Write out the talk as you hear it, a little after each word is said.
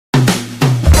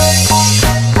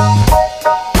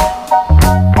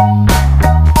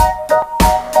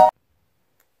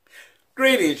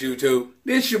Greetings, YouTube.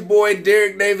 This your boy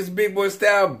Derek Davis, Big Boy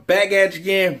Style, back at you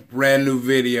again, brand new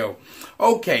video.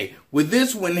 Okay, with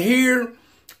this one here,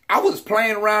 I was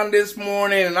playing around this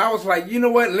morning and I was like, you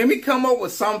know what, let me come up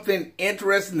with something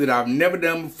interesting that I've never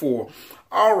done before.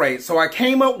 Alright, so I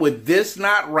came up with this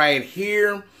knot right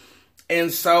here.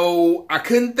 And so I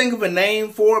couldn't think of a name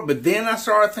for it, but then I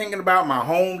started thinking about my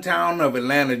hometown of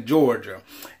Atlanta, Georgia,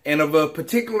 and of a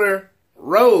particular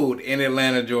road in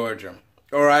Atlanta, Georgia.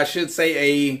 Or I should say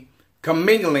a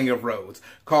commingling of roads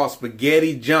called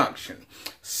Spaghetti Junction.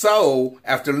 So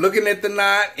after looking at the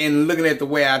knot and looking at the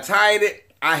way I tied it,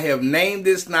 I have named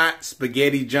this knot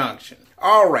Spaghetti Junction.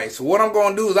 Alright, so what I'm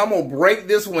going to do is I'm going to break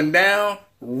this one down,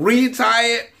 retie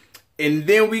it, and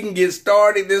then we can get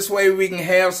started. This way we can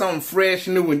have something fresh,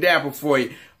 new, and dapper for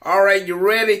you. Alright, you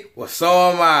ready? Well,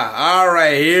 so am I.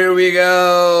 Alright, here we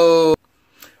go.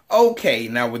 Okay,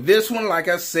 now with this one, like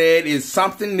I said, is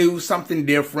something new, something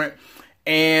different.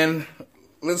 And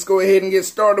let's go ahead and get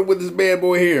started with this bad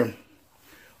boy here.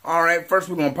 Alright, first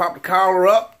we're going to pop the collar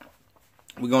up.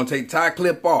 We're going to take the tie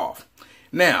clip off.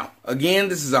 Now, again,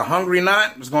 this is a hungry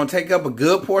knot. It's going to take up a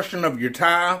good portion of your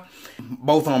tie,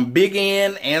 both on big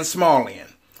end and small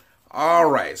end.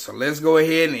 Alright, so let's go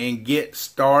ahead and get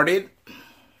started.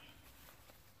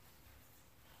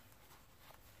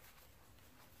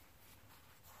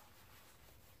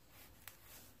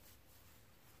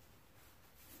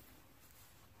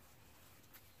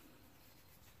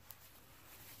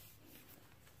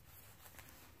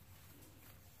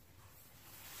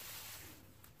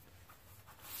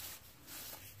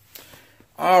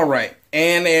 Alright,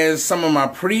 and as some of my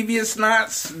previous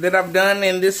knots that I've done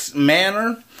in this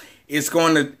manner, it's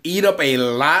going to eat up a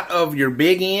lot of your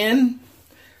big end.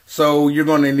 So you're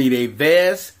going to need a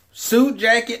vest, suit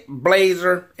jacket,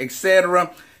 blazer,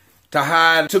 etc.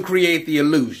 to create the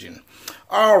illusion.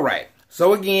 Alright,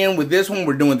 so again with this one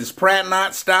we're doing this Pratt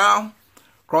knot style.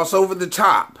 Cross over the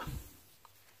top.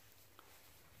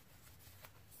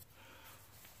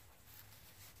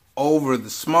 Over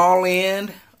the small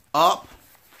end, up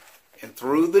and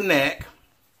through the neck.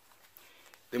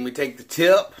 Then we take the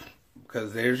tip,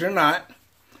 because there's your knot,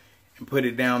 and put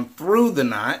it down through the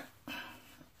knot,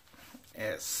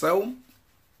 as so.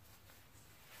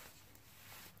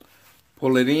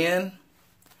 Pull it in.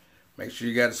 Make sure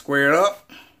you got it squared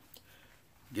up.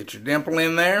 Get your dimple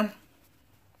in there.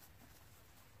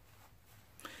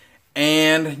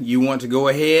 And you want to go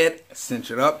ahead,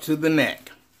 cinch it up to the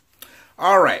neck.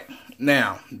 Alright,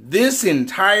 now this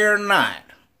entire knot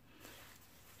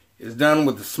is done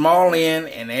with the small end,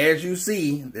 and as you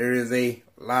see, there is a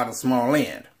lot of small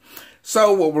end.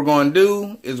 So what we're going to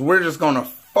do is we're just going to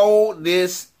fold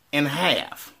this in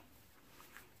half.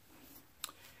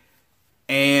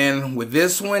 And with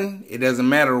this one, it doesn't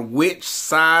matter which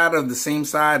side of the seam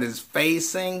side is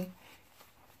facing,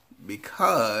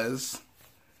 because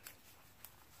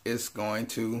it's going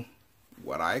to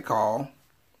what I call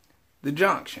the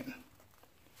junction.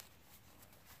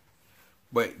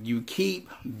 But you keep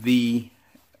the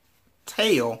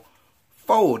tail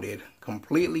folded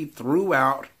completely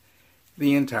throughout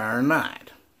the entire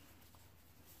knot.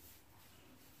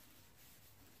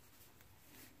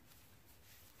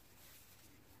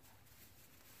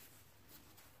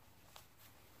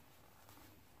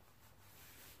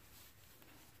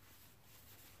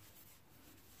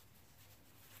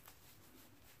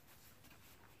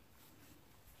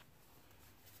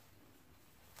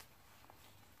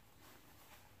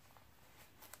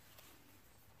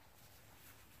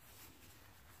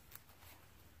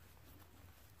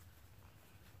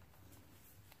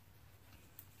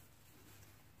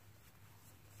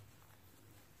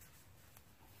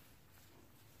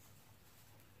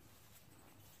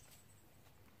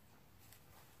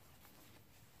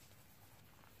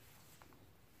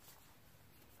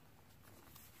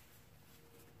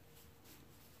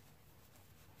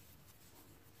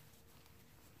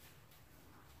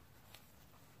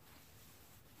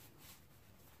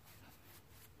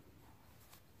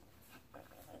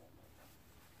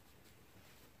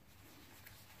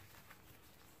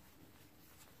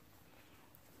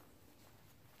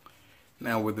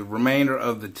 Now with the remainder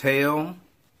of the tail,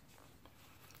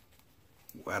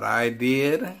 what I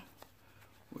did,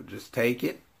 we'll just take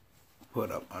it,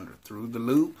 put up under through the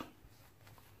loop,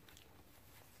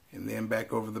 and then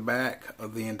back over the back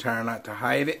of the entire knot to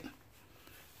hide it.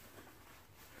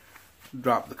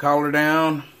 Drop the collar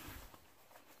down.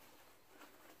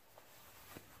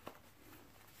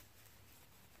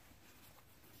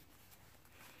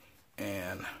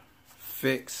 And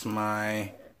fix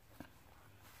my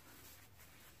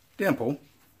dimple.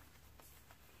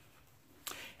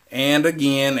 And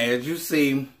again, as you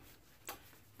see,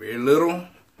 very little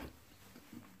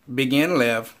begin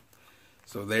left.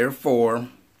 So therefore,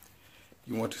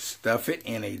 you want to stuff it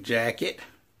in a jacket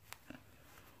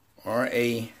or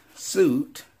a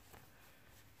suit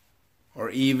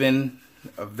or even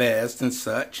a vest and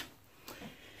such.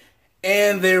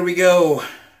 And there we go.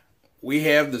 We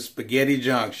have the Spaghetti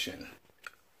Junction.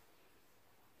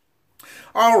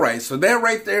 Alright, so that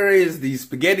right there is the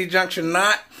Spaghetti Junction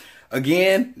knot.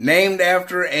 Again, named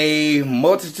after a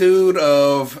multitude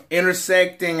of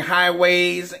intersecting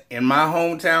highways in my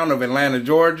hometown of Atlanta,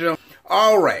 Georgia.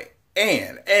 Alright,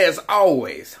 and as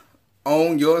always,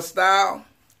 own your style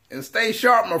and stay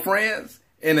sharp, my friends.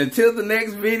 And until the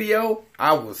next video,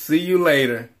 I will see you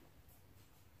later.